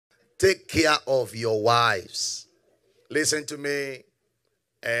Take care of your wives. Listen to me.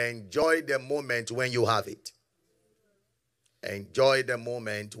 Enjoy the moment when you have it. Enjoy the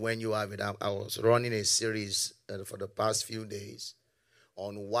moment when you have it. I was running a series for the past few days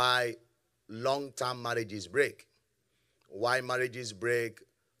on why long-term marriages break. Why marriages break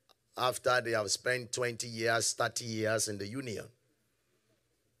after they have spent 20 years, 30 years in the union.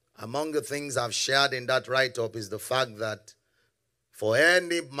 Among the things I've shared in that write-up is the fact that for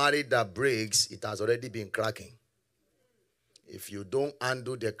any marriage that breaks, it has already been cracking. If you don't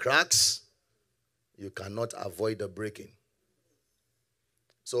undo the cracks, you cannot avoid the breaking.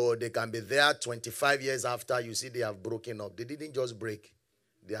 So they can be there 25 years after you see they have broken up. They didn't just break.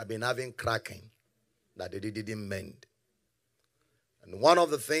 They have been having cracking that they didn't mend. And one of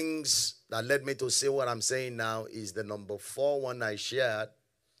the things that led me to say what I'm saying now is the number 4 one I shared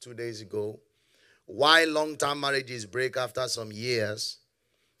 2 days ago. Why long-term marriages break after some years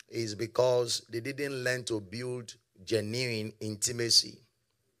is because they didn't learn to build genuine intimacy.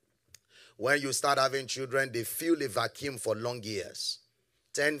 When you start having children, they feel a vacuum for long years.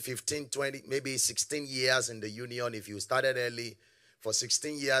 10, 15, 20, maybe 16 years in the union. If you started early, for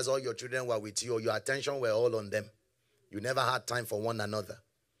 16 years, all your children were with you. Your attention were all on them. You never had time for one another.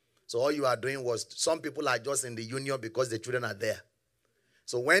 So all you are doing was, some people are just in the union because the children are there.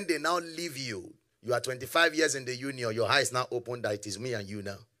 So when they now leave you, you are 25 years in the union, your eyes now open that it is me and you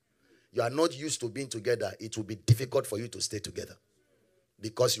now. You are not used to being together. It will be difficult for you to stay together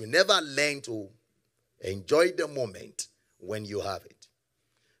because you never learn to enjoy the moment when you have it.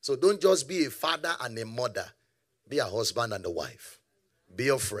 So don't just be a father and a mother. Be a husband and a wife. Be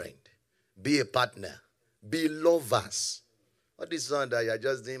a friend. Be a partner. Be lovers. What this song that you're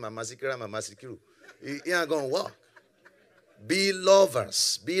just doing, Mama Sikiru. It ain't going to work. Be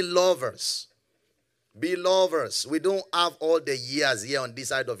lovers. Be lovers. Be lovers. We don't have all the years here on this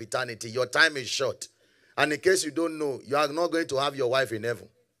side of eternity. Your time is short. And in case you don't know, you are not going to have your wife in heaven.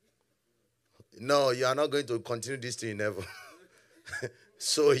 No, you are not going to continue this thing in heaven.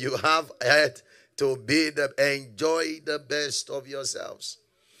 So you have to enjoy the best of yourselves.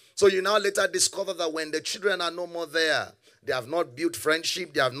 So you now later discover that when the children are no more there, they have not built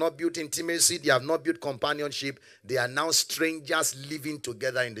friendship, they have not built intimacy, they have not built companionship. They are now strangers living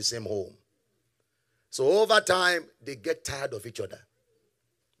together in the same home. So over time, they get tired of each other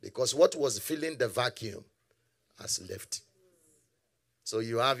because what was filling the vacuum has left. So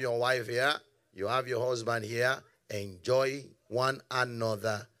you have your wife here, you have your husband here. Enjoy one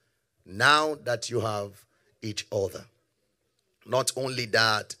another now that you have each other. Not only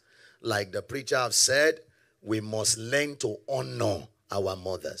that, like the preacher have said, we must learn to honor our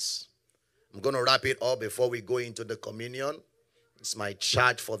mothers. I'm going to wrap it up before we go into the communion. It's my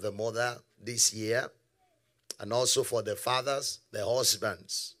charge for the mother this year and also for the fathers, the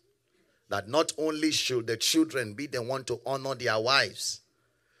husbands, that not only should the children be the one to honor their wives,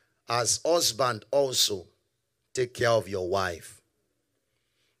 as husband also take care of your wife.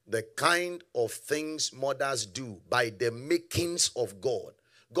 The kind of things mothers do by the makings of God.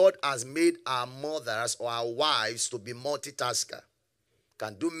 God has made our mothers or our wives to be multitasker.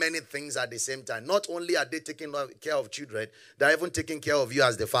 Can do many things at the same time. Not only are they taking care of children, they're even taking care of you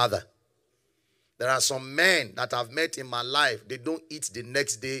as the father. There are some men that I've met in my life, they don't eat the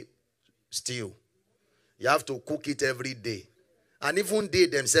next day stew. You have to cook it every day. And even they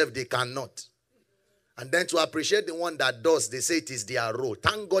themselves, they cannot. And then to appreciate the one that does, they say it is their role.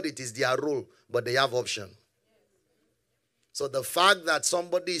 Thank God it is their role, but they have option. So the fact that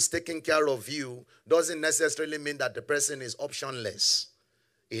somebody is taking care of you doesn't necessarily mean that the person is optionless.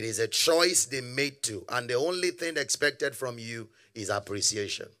 It is a choice they made to. And the only thing expected from you is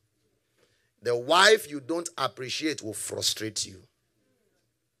appreciation. The wife you don't appreciate will frustrate you.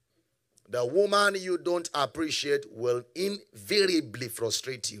 The woman you don't appreciate will invariably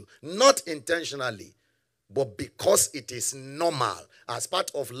frustrate you. Not intentionally, but because it is normal. As part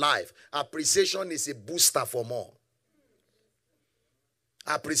of life, appreciation is a booster for more.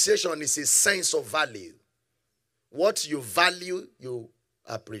 Appreciation is a sense of value. What you value, you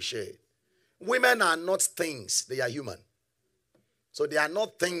appreciate. Women are not things, they are human. So they are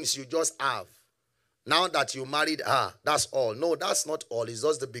not things you just have. Now that you married her, that's all. No, that's not all. It's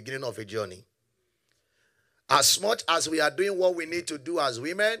just the beginning of a journey. As much as we are doing what we need to do as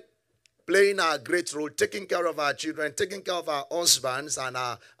women, playing our great role, taking care of our children, taking care of our husbands and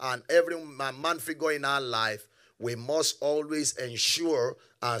every man figure in our life, we must always ensure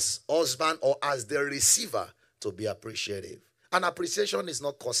as husband or as the receiver to be appreciative. And appreciation is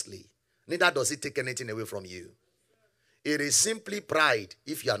not costly. Neither does it take anything away from you. It is simply pride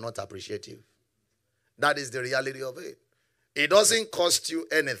if you are not appreciative. That is the reality of it. It doesn't cost you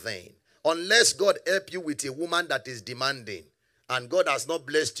anything. Unless God help you with a woman that is demanding, and God has not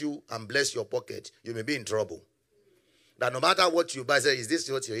blessed you and blessed your pocket, you may be in trouble. That no matter what you buy, say, is this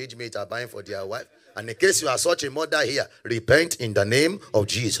what your age mates are buying for their wife? And in case you are such a mother here, repent in the name of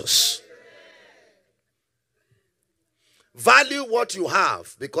Jesus. Value what you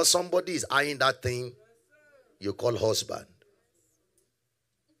have, because somebody is eyeing that thing you call husband.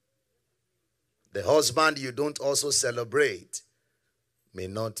 The husband you don't also celebrate may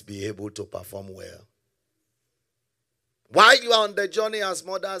not be able to perform well. While you are on the journey as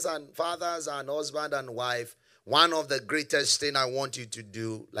mothers and fathers and husband and wife, one of the greatest things I want you to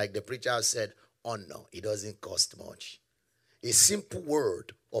do, like the preacher said, honor. It doesn't cost much. A simple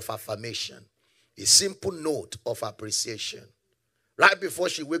word of affirmation. A simple note of appreciation. Right before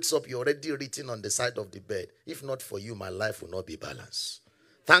she wakes up, you're already written on the side of the bed. If not for you, my life will not be balanced.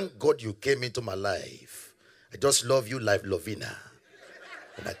 Thank God you came into my life. I just love you like Lovina.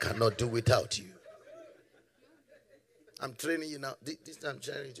 And I cannot do without you. I'm training you now. This I'm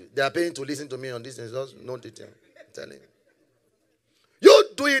training you. They are paying to listen to me on this. Just no detail. I'm telling you. You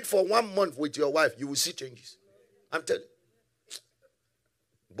do it for 1 month with your wife. You will see changes. I'm telling you.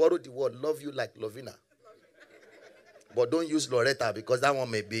 Borrow the word. Love you like Lovina. But don't use Loretta, because that one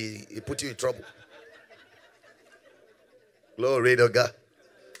may be, it put you in trouble. Glory to God.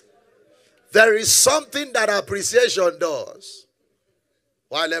 There is something that appreciation does.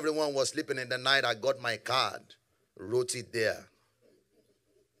 While everyone was sleeping in the night, I got my card, wrote it there.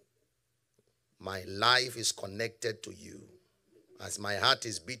 My life is connected to you. As my heart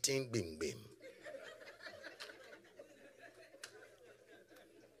is beating, bing, bing.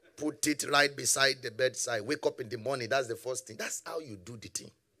 Put it right beside the bedside. Wake up in the morning. That's the first thing. That's how you do the thing.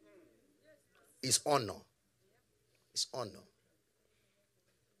 It's honor. It's honor.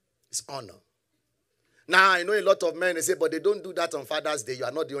 It's honor. Now, I know a lot of men, they say, but they don't do that on Father's Day. You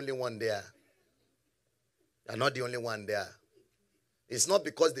are not the only one there. You are not the only one there. It's not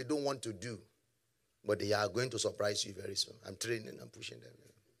because they don't want to do, but they are going to surprise you very soon. I'm training, I'm pushing them.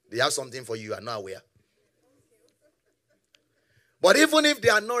 They have something for you, you are not aware. But even if they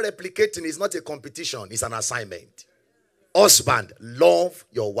are not replicating, it's not a competition, it's an assignment. Husband, love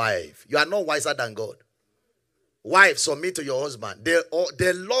your wife. You are not wiser than God. Wife, submit to your husband.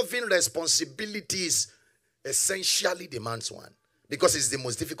 The loving responsibilities essentially demands one, because it's the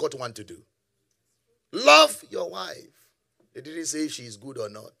most difficult one to do. Love your wife. They didn't say if she is good or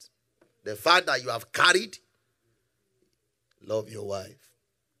not. The fact that you have carried, love your wife.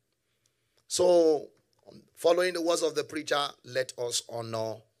 So, following the words of the preacher, let us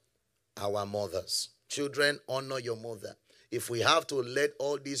honor our mothers. Children, honor your mother. If we have to let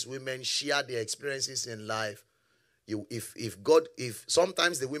all these women share their experiences in life, if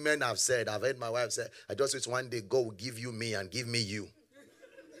sometimes the women have said, I've heard my wife say, I just wish one day God will give you me and give me you.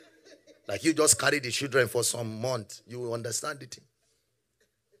 Like you just carry the children for some months, you will understand it.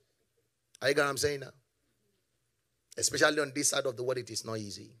 Are you getting what I'm saying now? Especially on this side of the world, it is not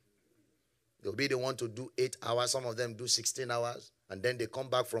easy. They'll be the one to do 8 hours. Some of them do 16 hours. And then they come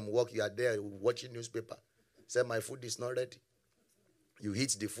back from work. You are there watching newspaper. Say, my food is not ready. You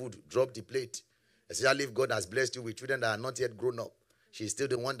eat the food, drop the plate. Especially if God has blessed you with children that are not yet grown up. She's still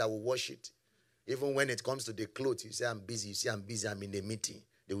the one that will wash it. Even when it comes to the clothes, you say, I'm busy. You say, I'm busy. I'm in a meeting.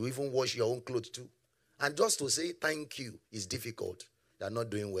 They will even wash your own clothes too. And just to say thank you is difficult. They are not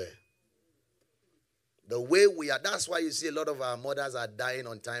doing well. The way we are, that's why you see a lot of our mothers are dying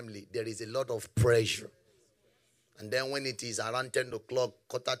untimely. There is a lot of pressure. And then when it is around 10 o'clock,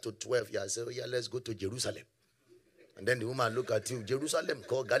 11:45, you say, oh yeah, let's go to Jerusalem. And then the woman look at you, Jerusalem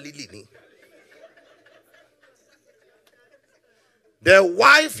called Galilee. The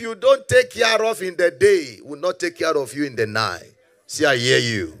wife you don't take care of in the day will not take care of you in the night. See, I hear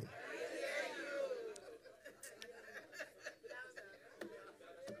you.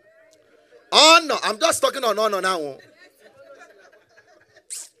 Honor. I'm just talking on honor now.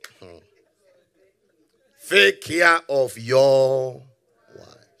 Take care of your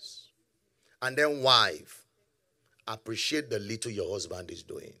wives. And then wife, appreciate the little your husband is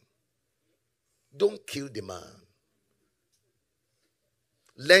doing. Don't kill the man.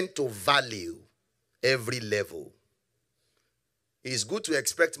 Learn to value every level. It's good to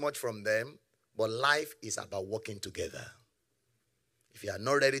expect much from them, but life is about working together. If you are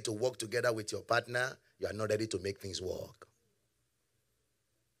not ready to work together with your partner, you are not ready to make things work.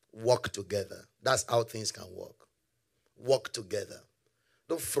 Work together. That's how things can work. Work together.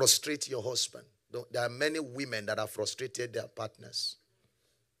 Don't frustrate your husband. There are many women that have frustrated their partners.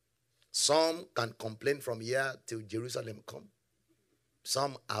 Some can complain from here till Jerusalem come.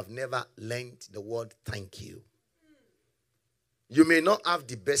 Some have never learned the word thank you. You may not have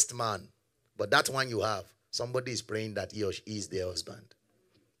the best man, but that one you have, somebody is praying that he or she is their husband.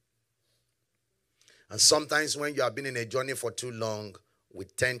 And sometimes when you have been in a journey for too long, we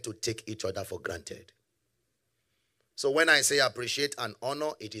tend to take each other for granted. So when I say appreciate and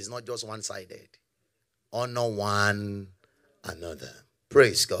honor, it is not just one-sided. Honor one another.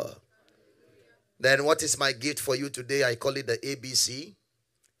 Praise God. Then what is my gift for you today? I call it the ABC.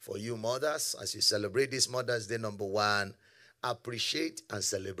 For you mothers, as you celebrate this Mother's Day, number one, appreciate and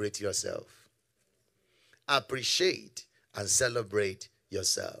celebrate yourself. Appreciate and celebrate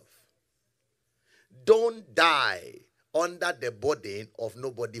yourself. Don't die under the burden of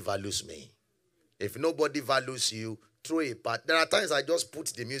nobody values me. If nobody values you, throw a part. There are times I just put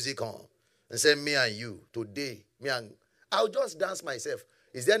the music on and say, me and you, today, I'll just dance myself.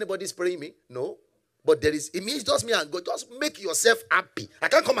 Is there anybody spraying me? No. But it means just me and God. Just make yourself happy. I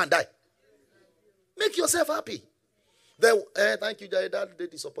can't come and die. Make yourself happy. Then, thank you, Jay. That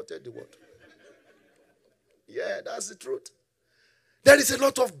lady supported the word. Yeah, that's the truth. There is a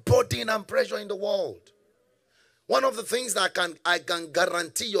lot of burden and pressure in the world. One of the things that I can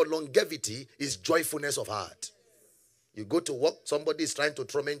guarantee your longevity is joyfulness of heart. You go to work, somebody is trying to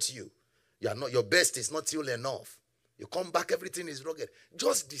torment you. Your best is not still enough. You come back, everything is rugged.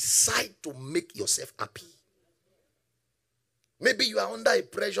 Just decide to make yourself happy. Maybe you are under a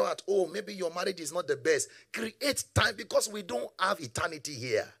pressure at home. Maybe your marriage is not the best. Create time because we don't have eternity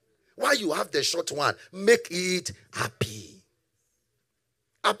here. While you have the short one, make it happy.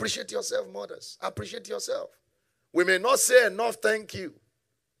 Appreciate yourself, mothers. Appreciate yourself. We may not say enough thank you,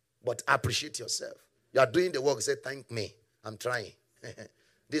 but appreciate yourself. You are doing the work, say thank me. I'm trying.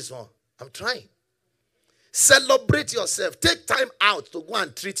 This one, I'm trying. Celebrate yourself. Take time out to go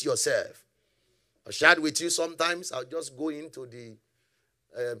and treat yourself. I shared with you sometimes, I'll just go into the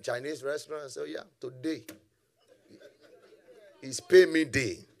Chinese restaurant and say, yeah, today is pay me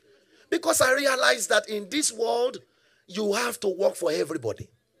day. Because I realized that in this world, you have to work for everybody.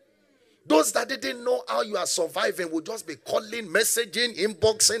 Those that didn't know how you are surviving will just be calling, messaging,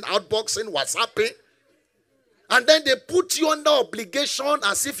 inboxing, outboxing, WhatsApping. And then they put you under obligation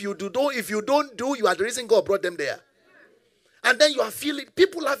as if you do. If you don't do, you are the reason God brought them there. And then you are feeling,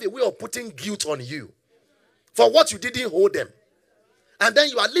 people have a way of putting guilt on you for what you didn't hold them. And then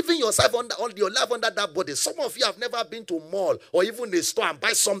you are living yourself your life under that body. Some of you have never been to a mall or even a store and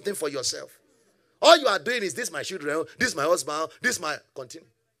buy something for yourself. All you are doing is, this my children, this my husband, this my... Continue.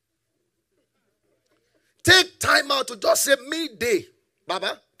 Take time out to just say, midday.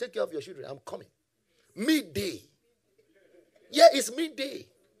 Baba, take care of your children. I'm coming. Midday. Yeah, it's midday.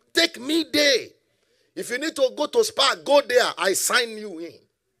 Take midday. If you need to go to spa, go there. I sign you in.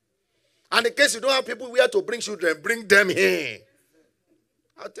 And in case you don't have people where to bring children, bring them in.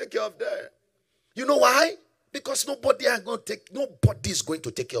 I'll take care of them. You know why? Because nobody is going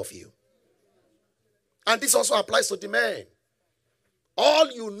to take care of you. And this also applies to the men.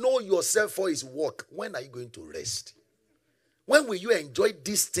 All you know yourself for is work. When are you going to rest? When will you enjoy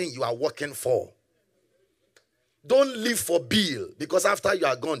this thing you are working for? Don't live for bill, because after you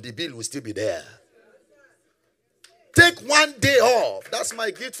are gone, the bill will still be there. Take one day off. That's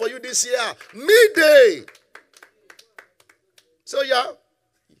my gift for you this year. Midday. So yeah,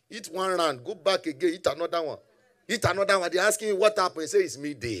 eat one round, go back again, eat another one. Eat another one. They're asking you what happened. You say it's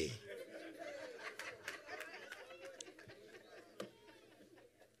midday.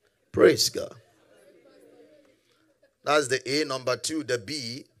 Praise God. That's the A. Number two, the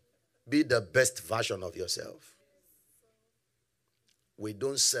B. Be the best version of yourself.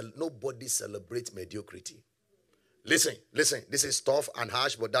 Nobody celebrates mediocrity. Listen. This is tough and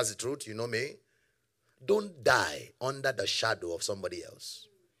harsh, but that's the truth. You know me. Don't die under the shadow of somebody else.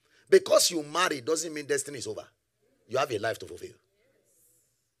 Because you marry doesn't mean destiny is over. You have a life to fulfill.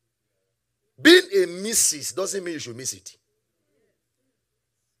 Being a Mrs. doesn't mean you should miss it.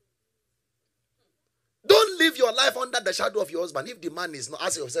 Don't live your life under the shadow of your husband. If the man is not,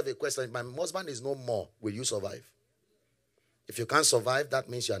 ask yourself a question. If my husband is no more, will you survive? If you can't survive, that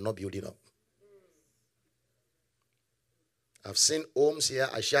means you are not building up. I've seen homes here.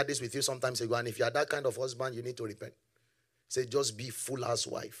 I shared this with you sometimes ago. And if you are that kind of husband, you need to repent. Say, just be full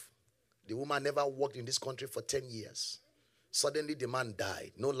housewife. The woman never worked in this country for 10 years. Suddenly the man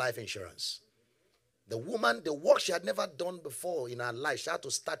died. No life insurance. The woman, the work she had never done before in her life, she had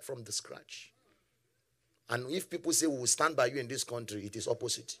to start from the scratch. And if people say we will stand by you in this country, it is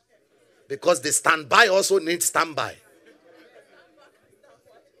opposite. Because the standby also needs standby.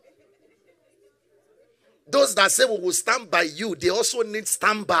 Those that say we will stand by you, they also need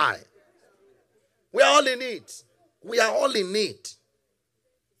standby. We are all in it. We are all in it.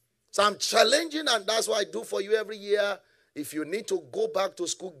 So I'm challenging, and that's what I do for you every year. If you need to go back to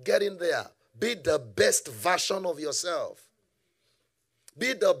school, get in there. Be the best version of yourself.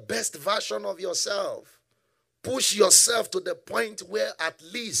 Be the best version of yourself. Push yourself to the point where at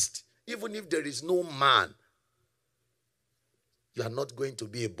least, even if there is no man, you are not going to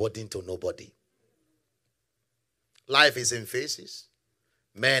be a burden to nobody. Life is in phases.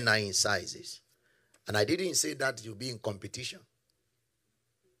 Men are in sizes. And I didn't say that you'll be in competition.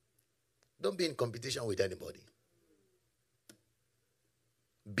 Don't be in competition with anybody.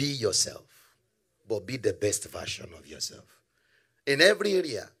 Be yourself, but be the best version of yourself. In every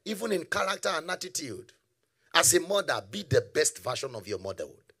area, even in character and attitude. As a mother, be the best version of your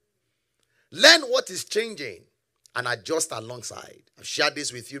motherhood. Learn what is changing and adjust alongside. I've shared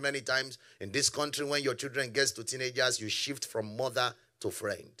this with you many times. In this country, when your children get to teenagers, you shift from mother to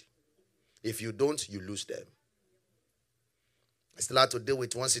friend. If you don't, you lose them. I still had to deal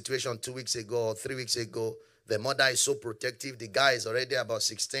with one situation 2 weeks ago or 3 weeks ago. The mother is so protective. The guy is already about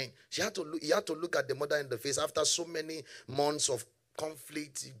 16. He had to look at the mother in the face after so many months of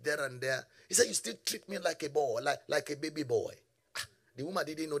conflict there and there. He said, you still treat me like a boy, like a baby boy. The woman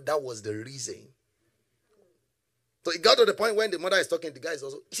didn't know that was the reason. So it got to the point when the mother is talking, the guy is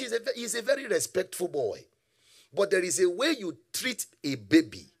also, he's a very respectful boy. But there is a way you treat a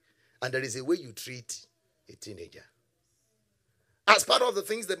baby and there is a way you treat a teenager. As part of the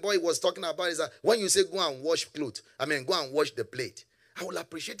things the boy was talking about is that when you say go and wash clothes, go and wash the plate, I will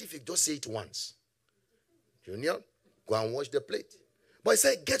appreciate if you just say it once. Junior, go and wash the plate. But he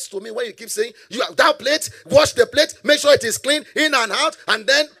said, it gets to me when you keep saying, you have that plate, wash the plate, make sure it is clean, in and out, and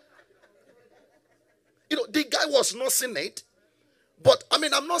then, the guy was not seeing it. But,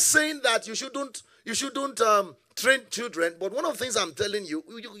 I'm not saying that you shouldn't train children, but one of the things I'm telling you,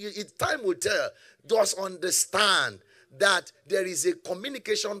 time will tell, just understand that there is a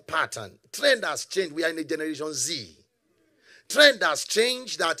communication pattern. Trend has changed. We are in a generation Z. Trend has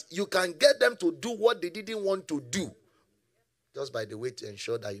changed that you can get them to do what they didn't want to do. Just by the way to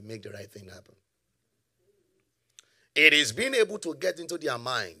ensure that you make the right thing happen. It is being able to get into their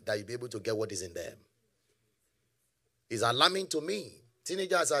mind that you'll be able to get what is in them. It's alarming to me.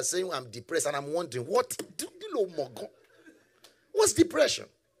 Teenagers are saying, I'm depressed, and I'm wondering, what's depression?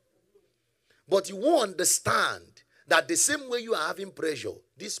 But you won't understand that the same way you are having pressure,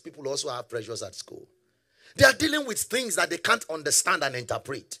 these people also have pressures at school. They are dealing with things that they can't understand and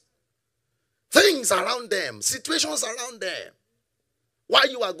interpret. Things around them, situations around them. While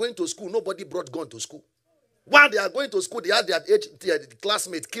you are going to school, nobody brought gun to school. While they are going to school, they had their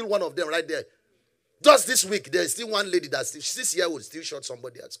classmates kill one of them right there. Just this week, there's still one lady that's 6 years old still shot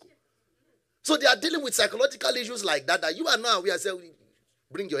somebody at school. So they are dealing with psychological issues like that you are now, we are saying,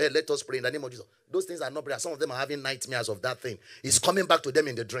 bring your head, let us pray in the name of Jesus. Those things are not prayer. Some of them are having nightmares of that thing. It's coming back to them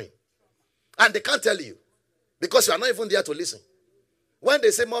in the dream. And they can't tell you because you are not even there to listen. When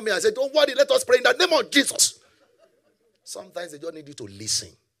they say, Mommy, I say, don't worry, let us pray in the name of Jesus. Sometimes they don't need you to listen.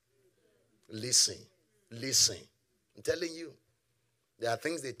 Listen. Listen. I'm telling you, there are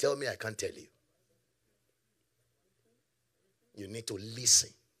things they tell me I can't tell you. You need to listen.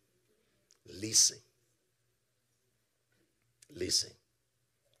 Listen. Listen.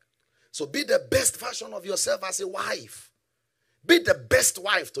 So be the best version of yourself as a wife. Be the best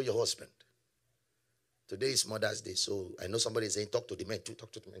wife to your husband. Today is Mother's Day, so I know somebody is saying, talk to the men too,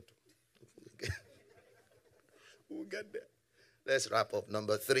 talk to the men too. We'll get there. Let's wrap up.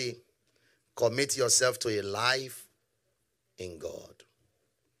 Number 3, commit yourself to a life in God.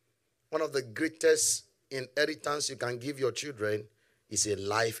 One of the greatest inheritance you can give your children is a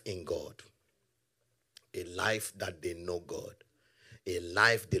life in God. A life that they know God. A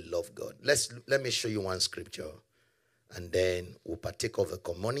life they love God. Let me show you one scripture, and then we'll partake of the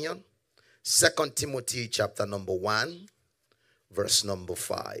communion. 2 Timothy chapter number 1, verse number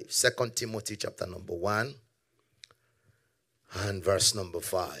 5. 2 Timothy chapter number 1 and verse number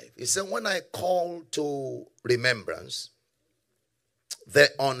 5. He said, when I call to remembrance the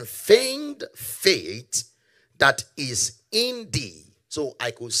unfeigned faith that is in thee. So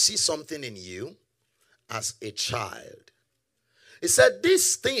I could see something in you as a child. He said,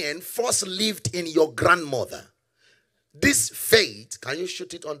 this thing first lived in your grandmother. This faith, can you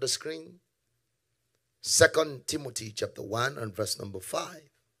shoot it on the screen? 2 Timothy chapter 1 and verse number 5.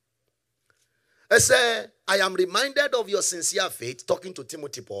 He said, I am reminded of your sincere faith, talking to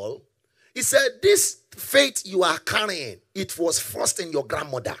Timothy Paul. He said, this faith you are carrying, it was first in your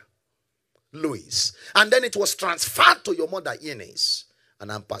grandmother, Louis. And then it was transferred to your mother, Ines.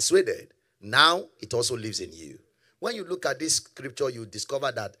 And I'm persuaded, now it also lives in you. When you look at this scripture, you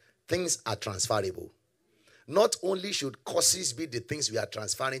discover that things are transferable. Not only should courses be the things we are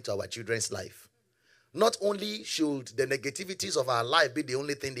transferring to our children's life, not only should the negativities of our life be the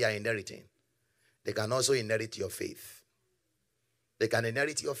only thing they are inheriting, they can also inherit your faith. They can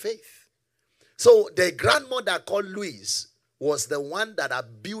inherit your faith. So the grandmother called Louise was the one that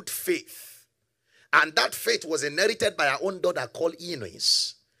had built faith. And that faith was inherited by her own daughter called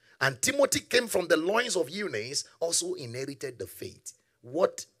Eunice. And Timothy came from the loins of Eunice, also inherited the faith.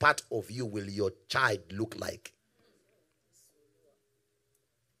 What part of you will your child look like?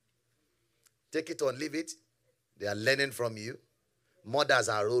 Take it or leave it. They are learning from you. Mothers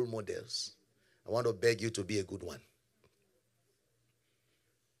are role models. I want to beg you to be a good one.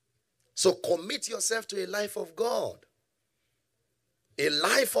 So commit yourself to a life of God. A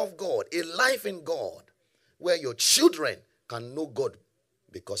life of God. A life in God. Where your children can know God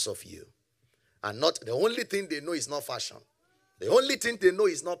because of you. And not the only thing they know is not fashion. The only thing they know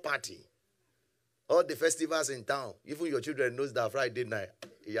is not party. All the festivals in town. Even your children knows that Friday night.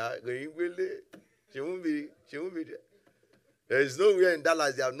 Yeah, she won't be there. There is nowhere in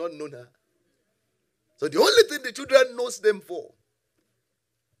Dallas they have not known her. So the only thing the children knows them for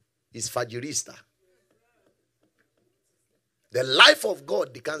is fajirista. The life of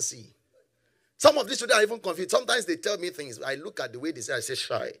God they can't see. Some of these children are even confused. Sometimes they tell me things. I look at the way they say, I say,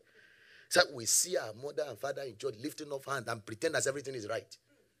 shy. So we see our mother and father in church lifting up hands and pretend as everything is right.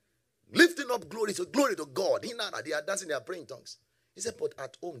 Lifting up glory to God. They are dancing, they are praying in tongues. He said, but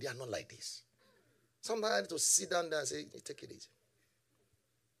at home, they are not like this. Sometimes I have to sit down there and say, hey, take it easy.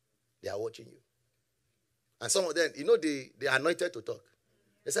 They are watching you. And some of them, they are anointed to talk.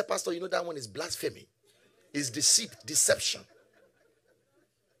 They say, Pastor, that one is blasphemy. It's deceit, deception.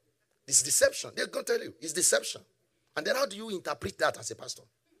 It's deception. They're going to tell you, it's deception. And then how do you interpret that as a pastor?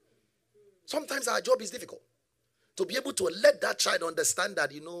 Sometimes our job is difficult. To be able to let that child understand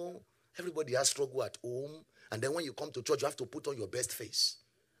that, everybody has struggle at home. And then when you come to church, you have to put on your best face.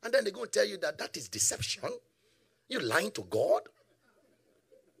 And then they're going to tell you that is deception. You're lying to God.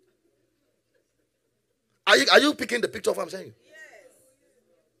 Are you picking the picture of what I'm saying? Yes.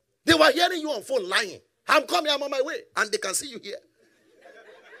 They were hearing you on phone lying. I'm coming, I'm on my way. And they can see you here.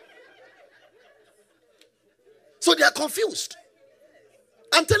 So they are confused.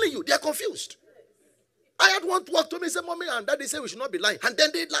 I'm telling you, they are confused. I had one to walk to me and say, Mommy and Daddy say we should not be lying. And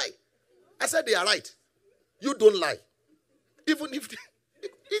then they lie. I said, they are right. You don't lie. Even if it's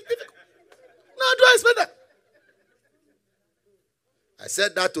difficult. No, do I expect that? I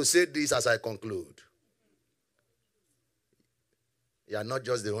said that to say this as I conclude. You are not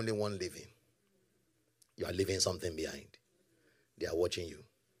just the only one living. You are leaving something behind. They are watching you.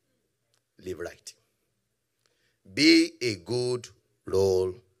 Live right. Be a good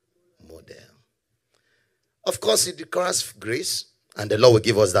role model. Of course, it requires grace, and the Lord will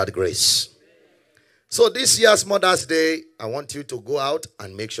give us that grace. So this year's Mother's Day, I want you to go out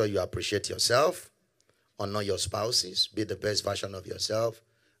and make sure you appreciate yourself, honor your spouses, be the best version of yourself,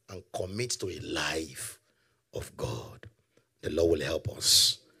 and commit to a life of God. The Lord will help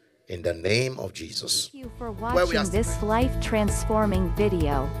us. In the name of Jesus. Thank you for watching this life-transforming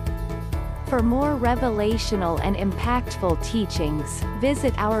video. For more revelational and impactful teachings,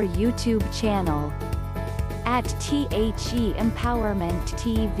 visit our YouTube channel at THE Empowerment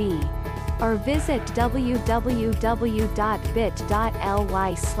TV or visit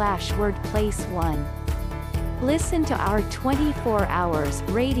www.bit.ly/wordplace1. Listen to our 24 hours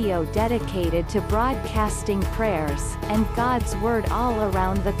radio dedicated to broadcasting prayers and God's Word all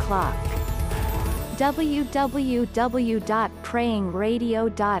around the clock.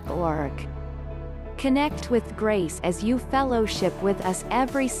 www.prayingradio.org. Connect with Grace as you fellowship with us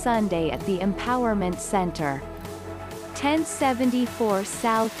every Sunday at the Empowerment Center, 1074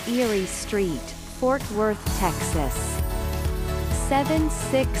 South Erie Street, Fort Worth, Texas,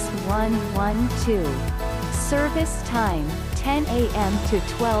 76112. Service time, 10 a.m. to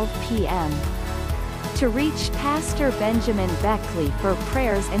 12 p.m. To reach Pastor Benjamin Beckley for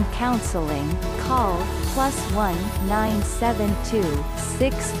prayers and counseling, call +1 972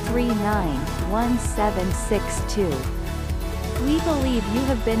 639 1762. We believe you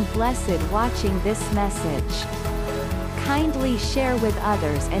have been blessed watching this message. Kindly share with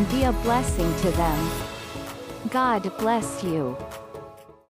others and be a blessing to them. God bless you.